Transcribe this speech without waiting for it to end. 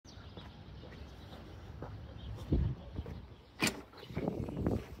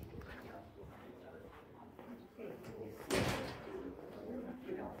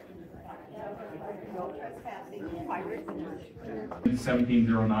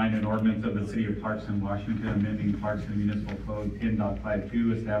1709, an ordinance of the City of Clarkston, Washington, amending Clarkston Municipal Code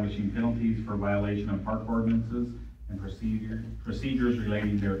 10.52, establishing penalties for violation of park ordinances and procedures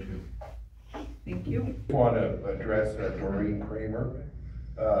relating thereto. Thank you. I want to address Doreen Kramer.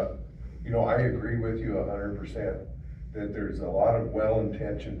 You know, I agree with you 100% that there's a lot of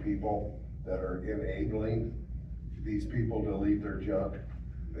well-intentioned people that are enabling these people to leave their junk.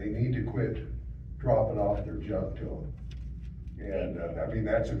 They need to quit dropping off their junk to them. And I mean,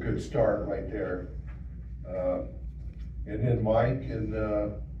 that's a good start right there. And then Mike and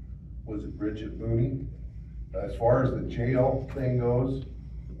was it Bridget Mooney? As far as the jail thing goes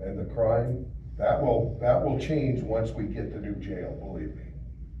and the crime, that will change once we get the new jail, believe me.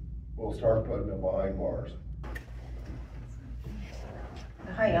 We'll start putting them behind bars.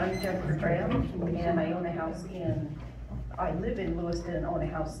 Hi, I'm Jennifer Graham, and I own a house I live in Lewiston and own a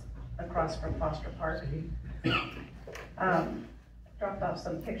house across from Foster Park. Dropped off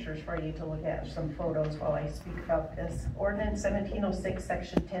some pictures for you to look at, some photos while I speak about this. Ordinance 1706,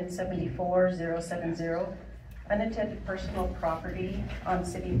 section 1074-070, unattended personal property on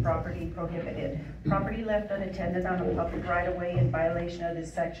city property prohibited. Property left unattended on a public right-of-way in violation of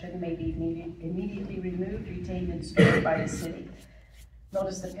this section may be immediately removed, retained, and stored by the city.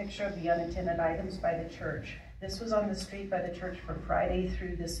 Notice the picture of the unattended items by the church. This was on the street by the church from Friday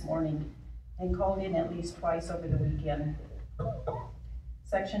through this morning and called in at least twice over the weekend.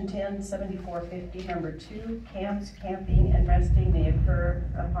 Section 107450, number 2, camps, camping, and resting may occur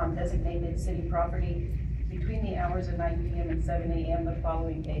upon designated city property between the hours of 9 p.m. and 7 a.m. the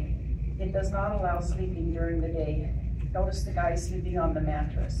following day. It does not allow sleeping during the day. Notice the guy sleeping on the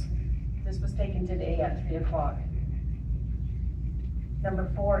mattress. This was taken today at 3 o'clock.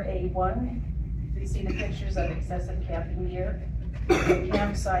 Number 4A1, we see the pictures of excessive camping gear. The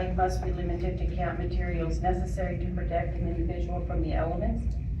campsite must be limited to camp materials necessary to protect an individual from the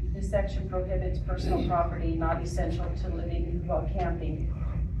elements. This section prohibits personal property not essential to living while camping,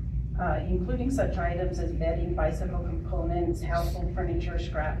 including such items as bedding, bicycle components, household furniture,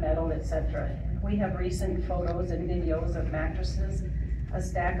 scrap metal, etc. We have recent photos and videos of mattresses, a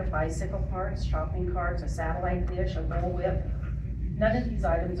stack of bicycle parts, shopping carts, a satellite dish, a bullwhip. None of these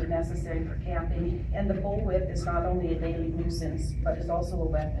items are necessary for camping, and the bullwhip is not only a daily nuisance, but is also a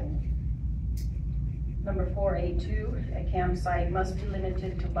weapon. Number 4A2, a campsite must be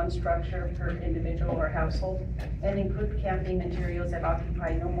limited to one structure per individual or household and include camping materials that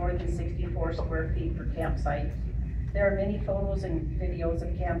occupy no more than 64 square feet per campsite. There are many photos and videos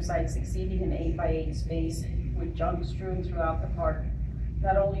of campsites exceeding an 8x8 space with junk strewn throughout the park,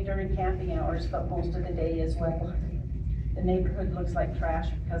 not only during camping hours, but most of the day as well. The neighborhood looks like trash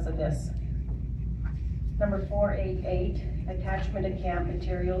because of this. Number 488, attachment of camp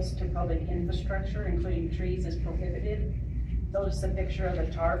materials to public infrastructure, including trees, is prohibited. Notice the picture of a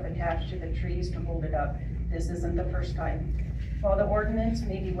tarp attached to the trees to hold it up. This isn't the first time. While the ordinance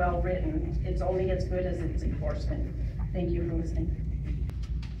may be well written, it's only as good as its enforcement. Thank you for listening.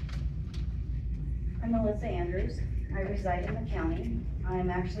 I'm Melissa Andrews. I reside in the county. I am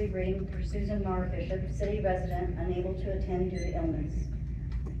actually reading for Susan Mara Bishop, city resident, unable to attend due to illness.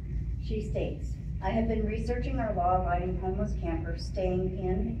 She states, I have been researching our law-abiding homeless campers staying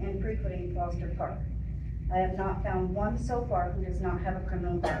in and frequenting Foster Park. I have not found one so far who does not have a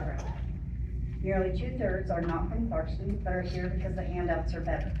criminal background. Nearly 2/3 are not from Clarkston, but are here because the handouts are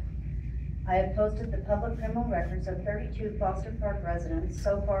better. I have posted the public criminal records of 32 Foster Park residents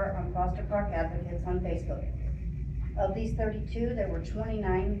so far on Foster Park Advocates on Facebook. Of these 32, there were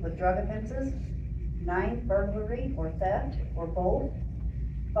 29 with drug offenses, 9 burglary or theft or both,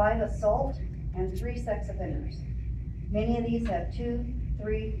 5 assault, and 3 sex offenders. Many of these have 2,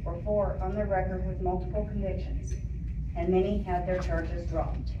 3, or 4 on their record with multiple convictions, and many had their charges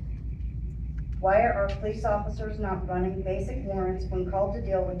dropped. Why are our police officers not running basic warrants when called to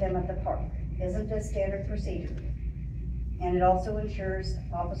deal with them at the park? Isn't this standard procedure? And it also ensures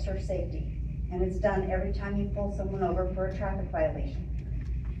officer safety. And it's done every time you pull someone over for a traffic violation.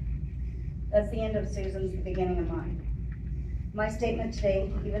 That's the end of Susan's, the beginning of mine. My statement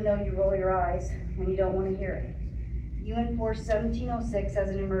today, even though you roll your eyes when you don't want to hear it, you enforce 1706 as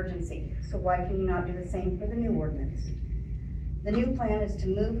an emergency, so why can you not do the same for the new ordinance? The new plan is to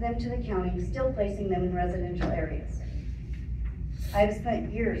move them to the county, still placing them in residential areas. I have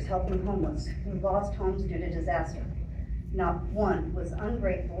spent years helping homeless who lost homes due to disaster. Not one was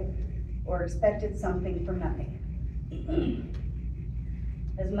ungrateful or expected something for nothing.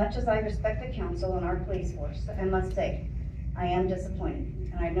 As much as I respect the council and our police force, I must say, I am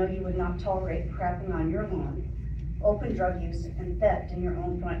disappointed, and I know you would not tolerate crapping on your lawn, open drug use, and theft in your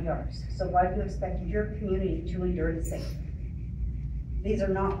own front yards. So why do you expect your community to endure the same? These are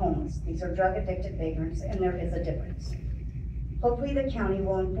not homeless. These are drug-addicted vagrants, and there is a difference. Hopefully the county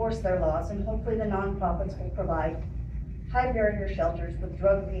will enforce their laws, and hopefully the nonprofits will provide high barrier shelters with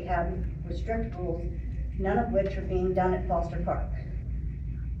drug rehab with strict rules, none of which are being done at Foster Park.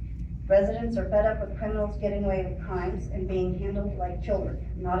 Residents are fed up with criminals getting away with crimes and being handled like children,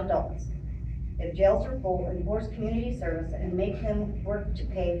 not adults. If jails are full, enforce community service and make them work to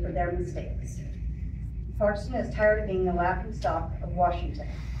pay for their mistakes. Clarkston is tired of being the laughing stock of Washington,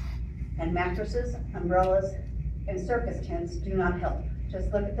 and mattresses, umbrellas, and circus tents do not help.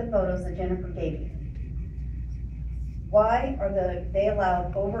 Just look at the photos that Jennifer gave you. Why are they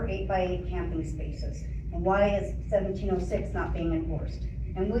allowed over 8x8 camping spaces? And why is 1706 not being enforced?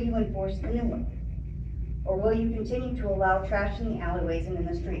 And will you enforce the new one? Or will you continue to allow trash in the alleyways and in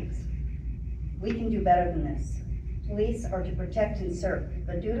the streets? We can do better than this. Police are to protect and serve,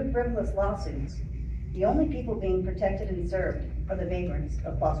 but due to frivolous lawsuits, the only people being protected and served are the vagrants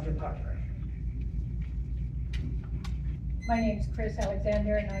of Foster Park. My name's Chris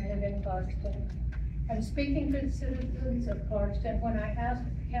Alexander and I live in Clarkston. I'm speaking for the citizens of Clarkston when I asked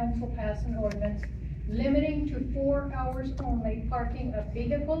the council pass an ordinance limiting to 4 hours only parking of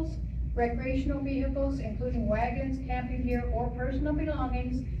vehicles, recreational vehicles, including wagons, camping gear, or personal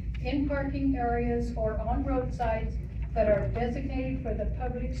belongings in parking areas or on roadsides that are designated for the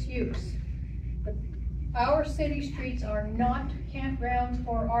public's use. Our city streets are not campgrounds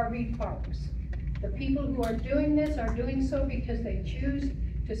or RV parks. The people who are doing this are doing so because they choose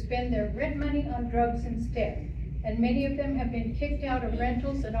to spend their rent money on drugs instead. And many of them have been kicked out of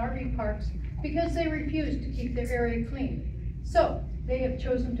rentals and RV parks because they refuse to keep their area clean. So they have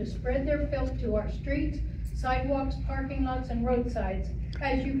chosen to spread their filth to our streets, sidewalks, parking lots, and roadsides,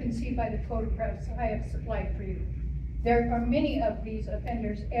 as you can see by the photographs I have supplied for you. There are many of these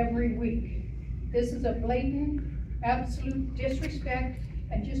offenders every week. This is a blatant, absolute disrespect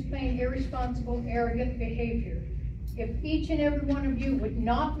and just plain irresponsible, arrogant behavior. If each and every one of you would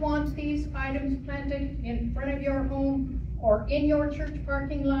not want these items planted in front of your home or in your church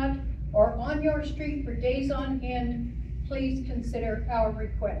parking lot or on your street for days on end, please consider our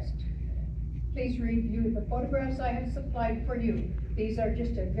request. Please review the photographs I have supplied for you. These are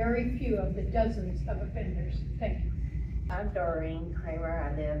just a very few of the dozens of offenders. Thank you. I'm Doreen Kramer.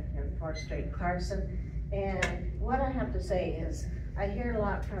 I live in 4th Street, Clarkson. And what I have to say is, I hear a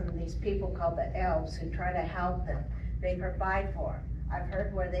lot from these people called the elves who try to help them. They provide for them. I've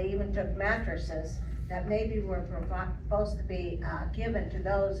heard where they even took mattresses that maybe were supposed to be given to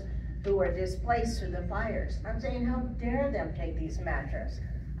those who were displaced through the fires. I'm saying, how dare them take these mattresses?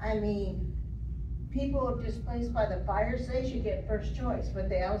 I mean, people displaced by the fires, they should get first choice, but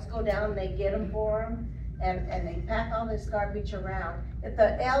the elves go down and they get them for them. And they pack all this garbage around. If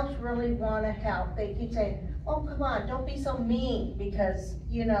the elves really want to help, they keep saying, oh, come on, don't be so mean because,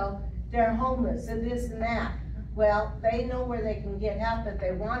 you know, they're homeless and this and that. Well, they know where they can get help if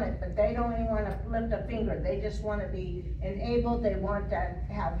they want it, but they don't even want to lift a finger. They just want to be enabled. They want to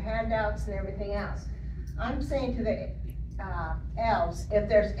have handouts and everything else. I'm saying to the elves, if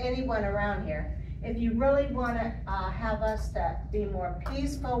there's anyone around here, if you really want to have us to be more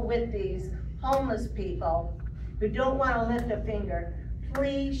peaceful with these homeless people who don't want to lift a finger,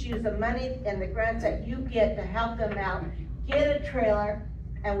 please use the money and the grants that you get to help them out. Get a trailer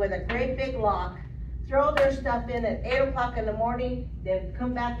and with a great big lock, throw their stuff in at 8 o'clock in the morning, then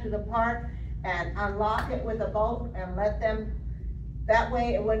come back to the park and unlock it with a bolt and let them, that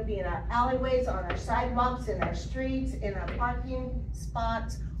way it wouldn't be in our alleyways, on our sidewalks, in our streets, in our parking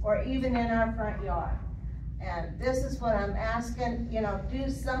spots, or even in our front yard. And this is what I'm asking, you know, do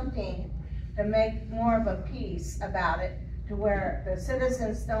something to make more of a peace about it, to where the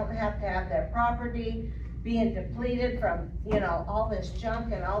citizens don't have to have their property being depleted from, you know, all this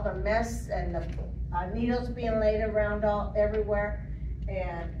junk and all the mess and the needles being laid around everywhere.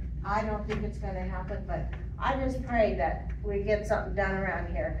 And I don't think it's going to happen, but I just pray that we get something done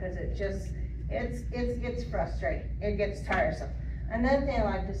around here, because it just, it gets frustrating. It gets tiresome. Another thing I'd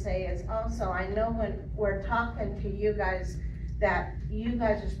like to say is also, I know when we're talking to you guys that you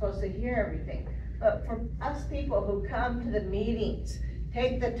guys are supposed to hear everything. But for us people who come to the meetings,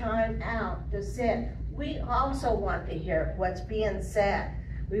 take the time out to sit, we also want to hear what's being said.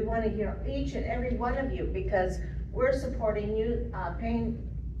 We want to hear each and every one of you, because we're supporting you, paying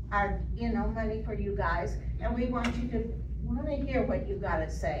our, you know, money for you guys, and we want you to want to hear what you got to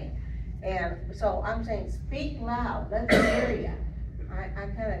say. And so I'm saying, speak loud, let's hear you. I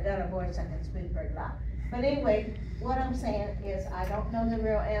kind of got a voice, I can speak very loud. But anyway, what I'm saying is, I don't know the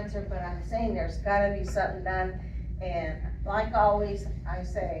real answer, but I'm saying there's gotta be something done. And like always, I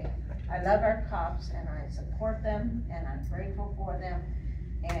say, I love our cops and I support them and I'm grateful for them.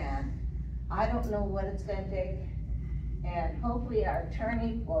 I don't know what it's gonna take. And hopefully our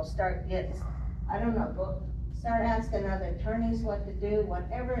attorney will start getting, I don't know, go start asking other attorneys what to do,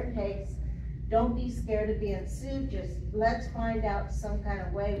 whatever it takes. Don't be scared of being sued, just let's find out some kind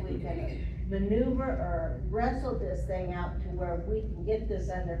of way we can maneuver or wrestle this thing out to where we can get this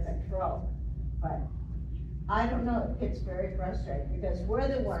under control. But I don't know, it gets very frustrating because we're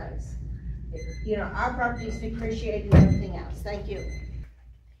the ones, you know, our property's depreciating and everything else. Thank you.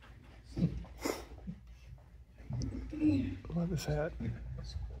 What is that?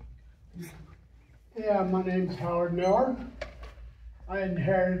 Yeah, my name's Howard Miller. I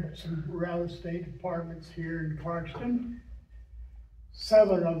inherited some real estate apartments here in Clarkston,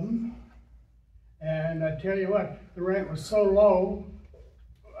 7 of them. And I tell you what, the rent was so low,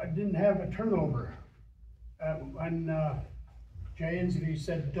 I didn't have a turnover. When Jay Inslee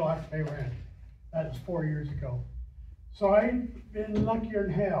said, don't have to pay rent. That was 4 years ago. So I've been luckier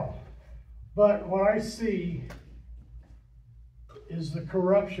than hell. But what I see is the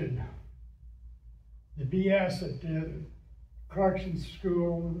corruption, the BS at the Clarkson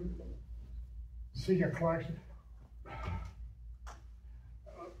School, city of Clarkson.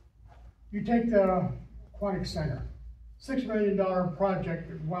 You take the Aquatic Center, $6 million project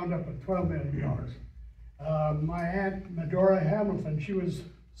that wound up at $12 million. My aunt, Medora Hamilton, she was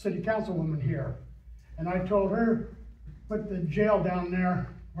city councilwoman here. And I told her, put the jail down there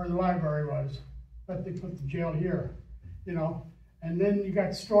where the library was, but they put the jail here, you know. And then you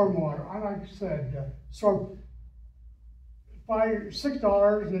got stormwater. Like I said, $6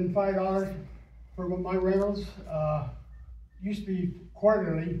 and then $5 for my rentals. Used to be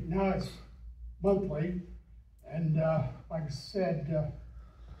quarterly, now it's monthly. And like I said,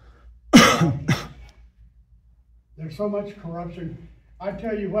 there's so much corruption. I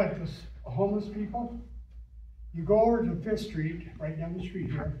tell you what, this homeless people, you go over to 5th Street, right down the street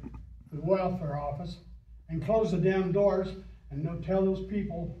here, to the welfare office, and close the damn doors, and they'll tell those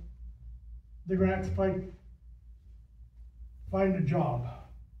people they're gonna have to find a job.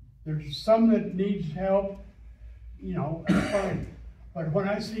 There's some that needs help, you know, that's fine. But when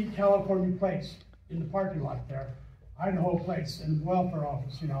I see California plates in the parking lot there, Idaho plates in the welfare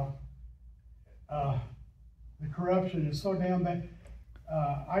office, you know, the corruption is so damn bad.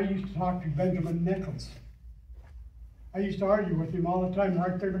 I used to talk to Benjamin Nichols. I used to argue with him all the time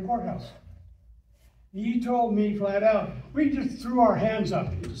right there in the courthouse. He told me flat out, we just threw our hands up.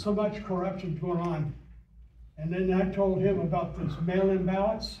 There's so much corruption going on. And then I told him about this mail-in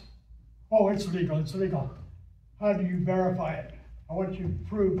ballots. Oh, it's legal, it's legal. How do you verify it? I want you to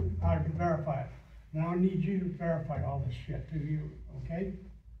prove how to verify it. Now I need you to verify all this shit to you, okay?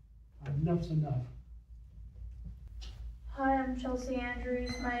 Enough's enough. Hi, I'm Chelsea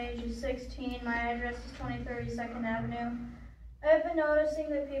Andrews. My age is 16. My address is 2030 2nd Avenue. I've been noticing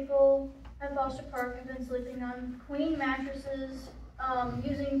that people at Foster Park have been sleeping on queen mattresses,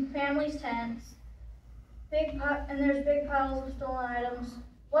 using families' tents, and there's big piles of stolen items.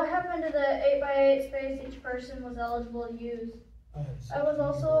 What happened to the 8x8 space each person was eligible to use? I was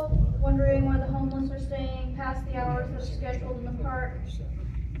also wondering why the homeless are staying past the hours that are scheduled in the park.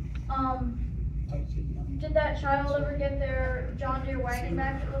 Did that child ever get their John Deere wagon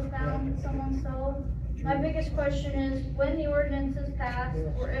back that was found that someone stole? My biggest question is, when the ordinance is passed,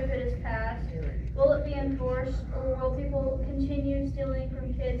 or if it is passed, will it be enforced, or will people continue stealing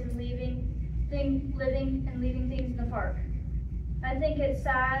from kids and living and leaving things in the park? I think it's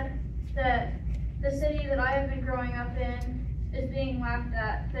sad that the city that I have been growing up in is being laughed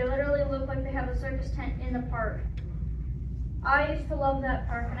at. They literally look like they have a circus tent in the park. I used to love that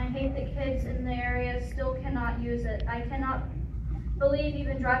park, and I hate that kids in the area still cannot use it. I cannot believe,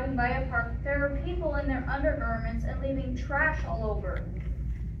 even driving by a park, there are people in their undergarments and leaving trash all over.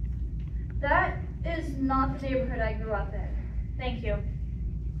 That is not the neighborhood I grew up in. Thank you.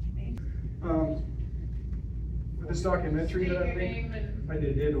 With this documentary that I made, I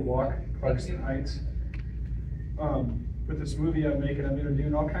did a walk Clarkston Heights. With this movie I'm making, I'm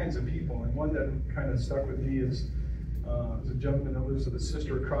interviewing all kinds of people, and one that kind of stuck with me is a gentleman that lives with his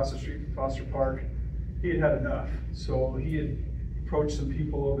sister across the street from Foster Park. He had had enough, so he had approached some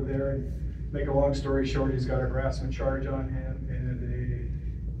people over there, and make a long story short, he's got a harassment charge on him and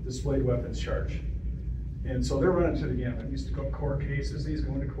a displayed weapons charge. And so they're running to the gamut. He used to go to court cases, he's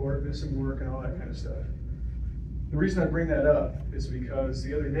going to court, missing work and all that kind of stuff. The reason I bring that up is because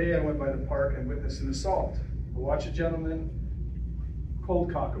the other day I went by the park and witnessed an assault. I watched a gentleman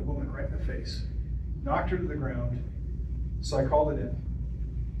cold cock a woman right in the face, knocked her to the ground. So I called it in.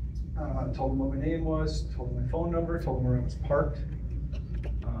 Told them what my name was, told them my phone number, told them where I was parked.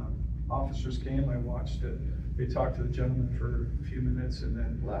 Officers came, I watched it. They talked to the gentleman for a few minutes and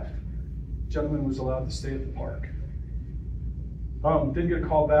then left. gentleman was allowed to stay at the park. Didn't get a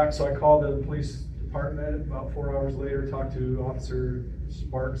call back, so I called the police department about 4 hours later, talked to Officer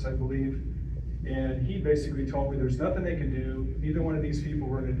Sparks, I believe, and he basically told me there's nothing they can do. Neither one of these people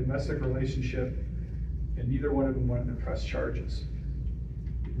were in a domestic relationship, and neither one of them wanted to press charges.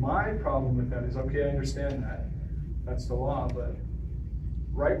 My problem with that is, okay, I understand that. That's the law, but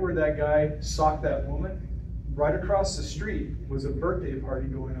right where that guy socked that woman, right across the street was a birthday party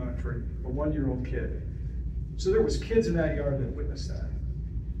going on for a 1-year-old kid. So there was kids in that yard that witnessed that.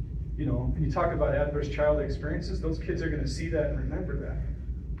 You know, when you talk about adverse childhood experiences, those kids are going to see that and remember that.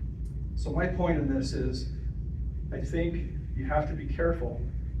 So my point in this is, I think you have to be careful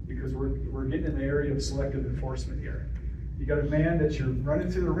because we're getting in the area of selective enforcement here. You got a man that you're running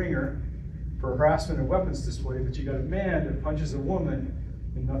through the ringer for harassment and weapons display, but you got a man that punches a woman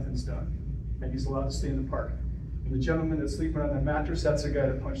and nothing's done. And he's allowed to stay in the park. And the gentleman that's sleeping on that mattress, that's the guy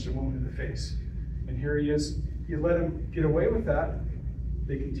that punched a woman in the face. And here he is. You let him get away with that,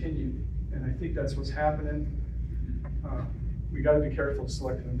 they continue. And I think that's what's happening. We got to be careful of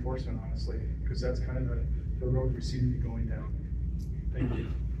selective enforcement, honestly, because that's kind of the road we seem to be going down. Thank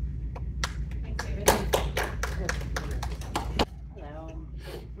you. Thanks, David. Hello,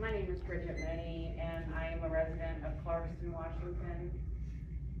 my name is Bridget Mooney, and I am a resident of Clarkston, Washington.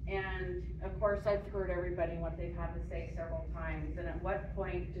 And of course, I've heard everybody what they've had to say several times. And at what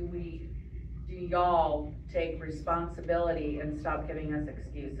point do y'all take responsibility and stop giving us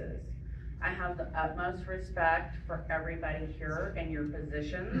excuses? I have the utmost respect for everybody here and your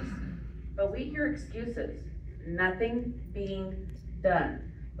positions, but we hear excuses, nothing being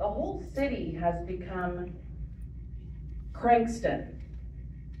done. The whole city has become, Clarkston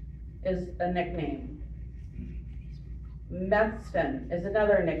is a nickname. Methston is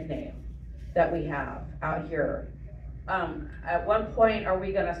another nickname that we have out here. At what point are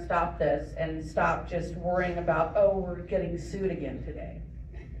we gonna stop this and stop just worrying about, oh, we're getting sued again today?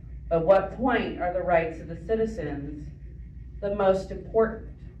 At what point are the rights of the citizens the most important?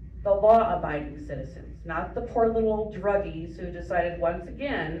 The law-abiding citizens, not the poor little druggies who decided once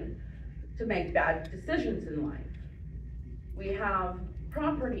again to make bad decisions in life. We have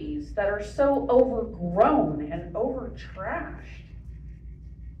properties that are so overgrown and over-trashed,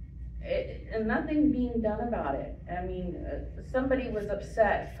 and nothing being done about it. I mean, somebody was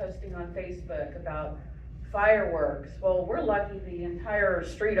upset posting on Facebook about fireworks. Well, we're lucky the entire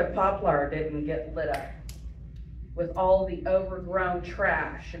street of Poplar didn't get lit up with all the overgrown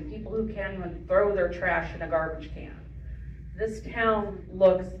trash and people who can't even throw their trash in a garbage can. This town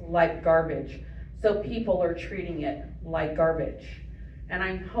looks like garbage, so people are treating it like garbage. And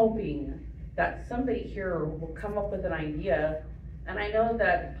I'm hoping that somebody here will come up with an idea. And I know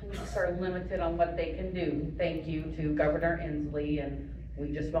that police are limited on what they can do. Thank you to Governor Inslee, and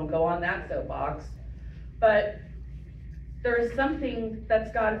we just won't go on that soapbox. But there is something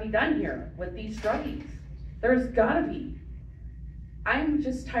that's got to be done here with these druggies. There's got to be. I'm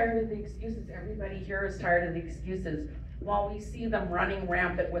just tired of the excuses. Everybody here is tired of the excuses. While we see them running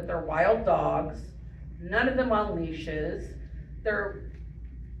rampant with their wild dogs, none of them on leashes, they're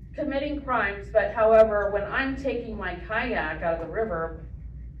committing crimes, but however, when I'm taking my kayak out of the river,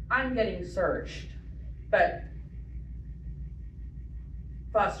 I'm getting searched. But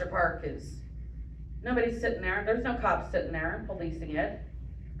Foster Park is, nobody's sitting there. There's no cops sitting there policing it.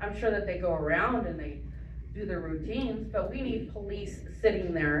 I'm sure that they go around and they do their routines, but we need police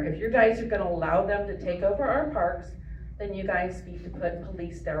sitting there. If you guys are gonna allow them to take over our parks, then you guys need to put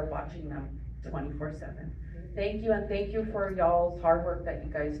police there watching them 24/7. Thank you, and thank you for y'all's hard work that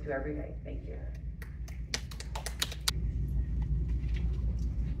you guys do every day. Thank you.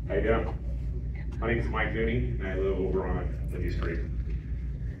 How you doing? My name is Mike Mooney, and I live over on Libby Street.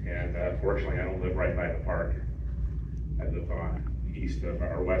 And fortunately, I don't live right by the park. I live east of,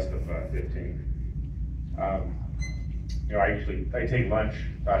 or west of 15. You know, I take lunch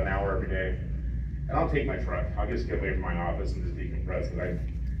about an hour every day, and I'll take my truck. I'll just get away from my office and just decompress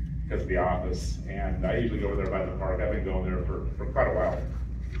because of the office. And I usually go over there by the park. I've been going there for quite a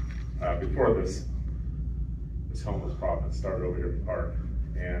while. Before this homeless problem started over here at the park.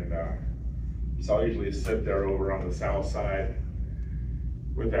 And so I'll usually sit there over on the south side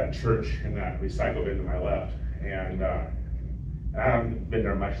with that church and that recycle bin to my left. And I haven't been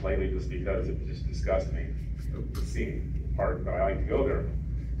there much lately just because it just disgusts me. The scene part, but I like to go there,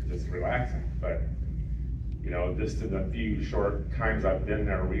 just relaxing. But you know, just in the few short times I've been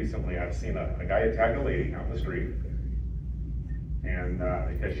there recently, I've seen a guy attack a lady out in the street, and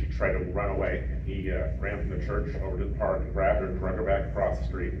because she tried to run away, and he ran from the church over to the park and grabbed her and dragged her back across the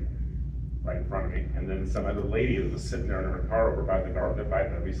street, right in front of me. And then some other lady that was sitting there in her car over by the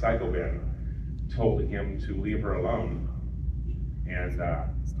recycle bin told him to leave her alone, and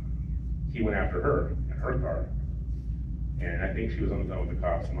he went after her in her car. And I think she was on the phone with the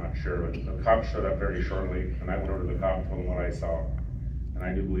cops, I'm not sure, but the cops showed up very shortly, and I went over to the cop and told him what I saw, and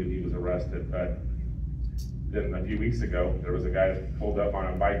I do believe he was arrested. But then a few weeks ago, there was a guy that pulled up on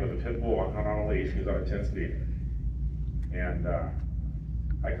a bike with a pit bull not on a leash. He was on a 10-speed, and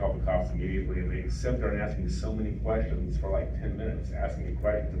I called the cops immediately, and they sat there and asked me so many questions for like 10 minutes, asking me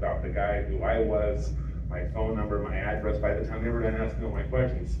questions about the guy, who I was, my phone number, my address. By the time they were done asking all my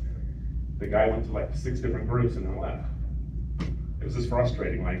questions, the guy went to like 6 different groups and then left. It was just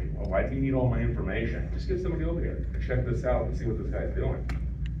frustrating, like, well, why do you need all my information? Just get somebody over here and check this out and see what this guy's doing.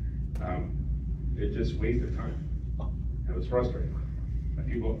 It just wasted time. It was frustrating. A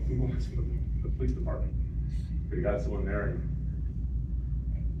few went to the police department. We got someone there, and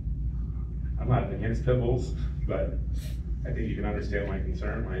I'm not against pit bulls, but I think you can understand my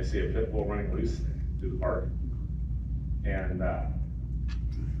concern when I see a pit bull running loose through the park. And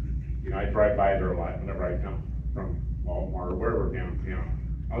you know, I drive by there a lot whenever I come from Walmart or wherever downtown.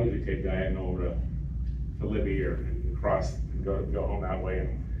 I'll usually take the and over to Libby or cross and go home that way.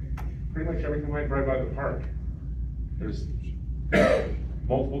 And pretty much every time I drive by the park, there's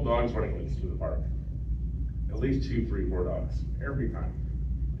multiple dogs running loose through the park. At least 2, 3, 4 dogs every time.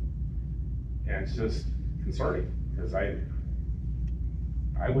 And it's just concerning, because I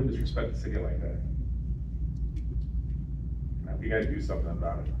wouldn't disrespect the city like that. Now, you guys do something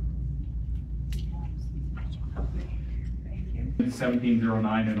about it.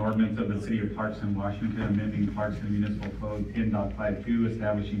 1709, an ordinance of the city of Clarkson, Washington, amending Clarkson Municipal Code 10.52,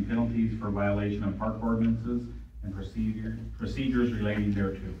 establishing penalties for violation of park ordinances and procedures relating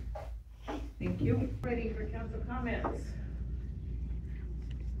thereto. Thank you. Ready for council comments?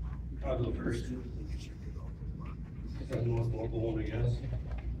 I'll go first. That's the most local one, I guess.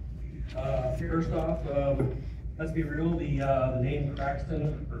 First off, let's be real, the name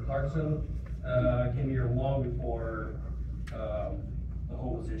Clarkston or Clarkson came here long before the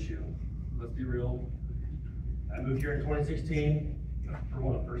homeless issue. Let's be real. I moved here in 2016, for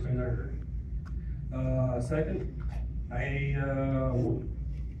one of the first things I heard. Second, I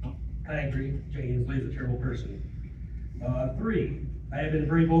agree, Jay Inslee is a terrible person. 3, I have been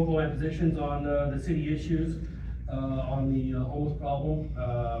very vocal in my positions on the city issues, on the homeless problem.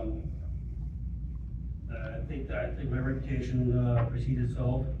 I think my reputation precedes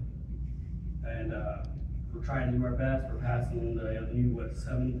itself, and we're trying to do our best. We're passing the new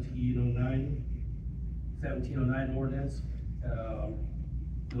 1709 ordinance.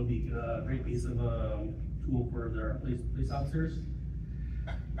 It'll be a great piece of tool for their police officers.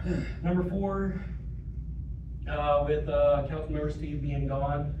 Number 4, with Councilmember Steve being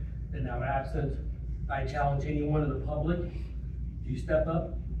gone and now absent, I challenge anyone in the public to step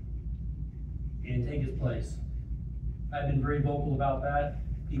up and take his place. I've been very vocal about that.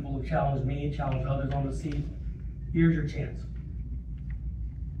 People have challenged me, challenged others on the seat. Here's your chance.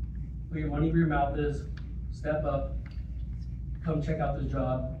 Put your money where your mouth is, step up, come check out this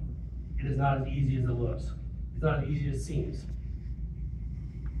job. It is not as easy as it looks. It's not as easy as it seems.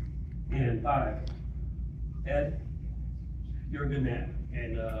 And 5, Ed, you're a good man,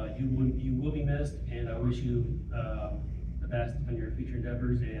 and you will be missed, and I wish you the best in your future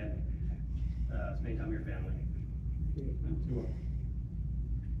endeavors, and spend time with your family.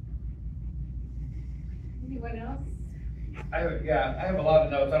 Anyone else? I have a lot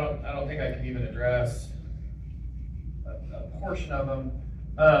of notes. I don't think I can even address a portion of them.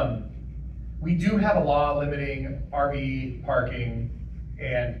 We do have a law limiting RV parking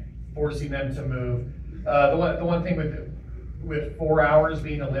and forcing them to move. The one thing with 4 hours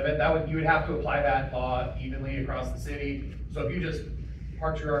being a limit, you would have to apply that law evenly across the city. So if you just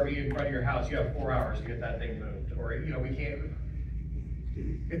park your RV in front of your house, you have 4 hours to get that thing moved. Or we can't.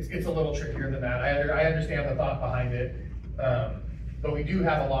 It's a little trickier than that. I understand the thought behind it, but we do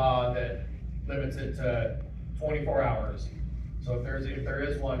have a law that limits it to 24 hours. So if there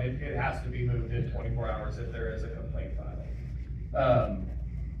is one, it has to be moved in 24 hours if there is a complaint filed.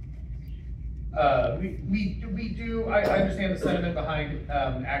 I understand the sentiment behind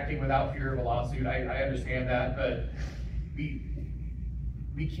acting without fear of a lawsuit. I understand that, but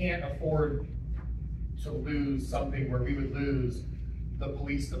we can't afford to lose something where we would lose the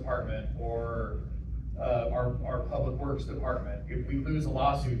police department or our public works department. If we lose a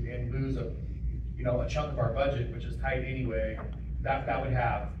lawsuit and lose a chunk of our budget, which is tight anyway, that would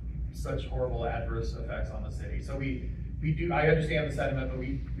have such horrible adverse effects on the city. So I understand the sentiment, but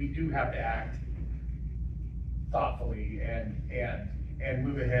we do have to act thoughtfully and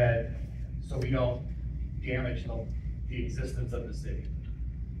move ahead so we don't damage the existence of the city.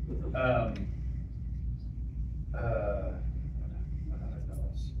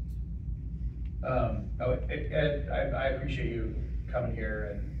 I appreciate you coming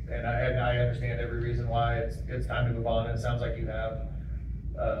here, and I understand every reason why it's time to move on, and it sounds like you have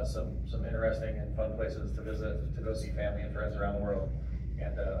some interesting and fun places to visit, to go see family and friends around the world,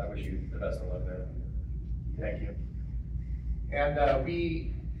 and I wish you the best of luck there. Thank you. And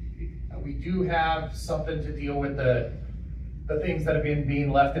we do have something to deal with the things that have been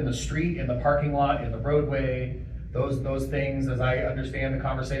being left in the street, in the parking lot, in the roadway. Those things, as I understand the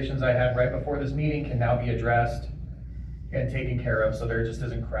conversations I had right before this meeting, can now be addressed and taken care of, so there just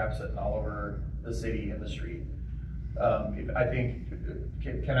isn't crap sitting all over the city and the street. I think,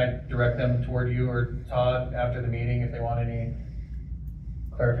 can I direct them toward you or Todd after the meeting if they want any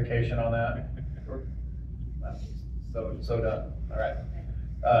clarification on that? So done. All right.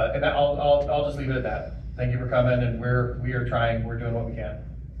 And I'll just leave it at that. Thank you for coming, and we are trying. We're doing what we can.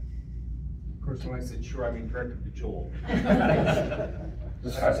 Of course, when I said sure, I mean directed to Joel. I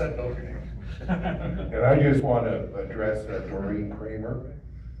said both your names. And I just want to address Doreen Kramer.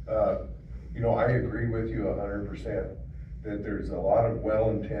 You know, I agree with you 100% that there's a lot of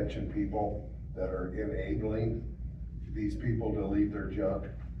well-intentioned people that are enabling these people to leave their junk.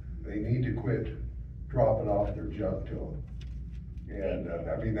 They need to quit dropping off their junk to them. And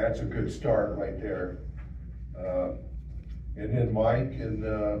I mean, that's a good start right there. And then Mike and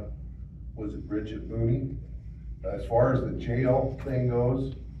was it Bridget Mooney? As far as the jail thing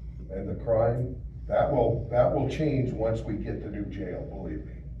goes and the crime, that will change once we get the new jail, believe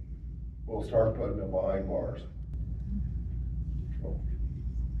me. We'll start putting them behind bars.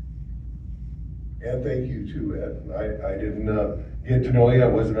 And thank you too, Ed. I didn't get to know you, I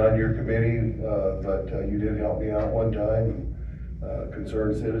wasn't on your committee, but you did help me out one time.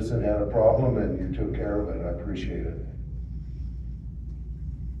 Concerned citizen had a problem and you took care of it. I appreciate it.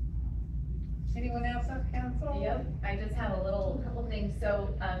 Anyone else on council? Yep, I just have a couple things.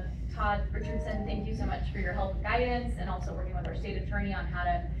 So Todd Richardson, thank you so much for your help and guidance, and also working with our state attorney on how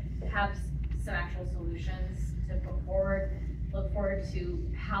to have some actual solutions to put forward. Look forward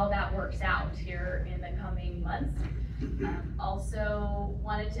to how that works out here in the coming months. Also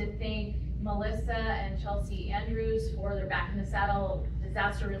wanted to thank Melissa and Chelsea Andrews for their Back in the Saddle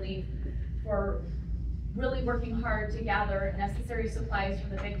disaster relief, for really working hard to gather necessary supplies for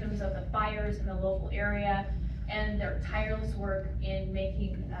the victims of the fires in the local area, and their tireless work in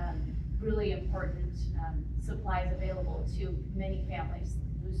making really important supplies available to many families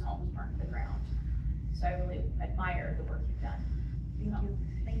whose homes burned to the ground. So I really admire the work you've done. Thank you.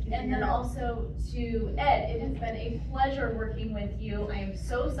 Thank you. And then also to Ed, it has been a pleasure working with you. I am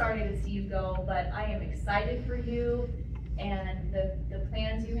so sorry to see you go, but I am excited for you and the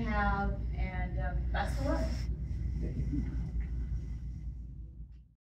plans you have.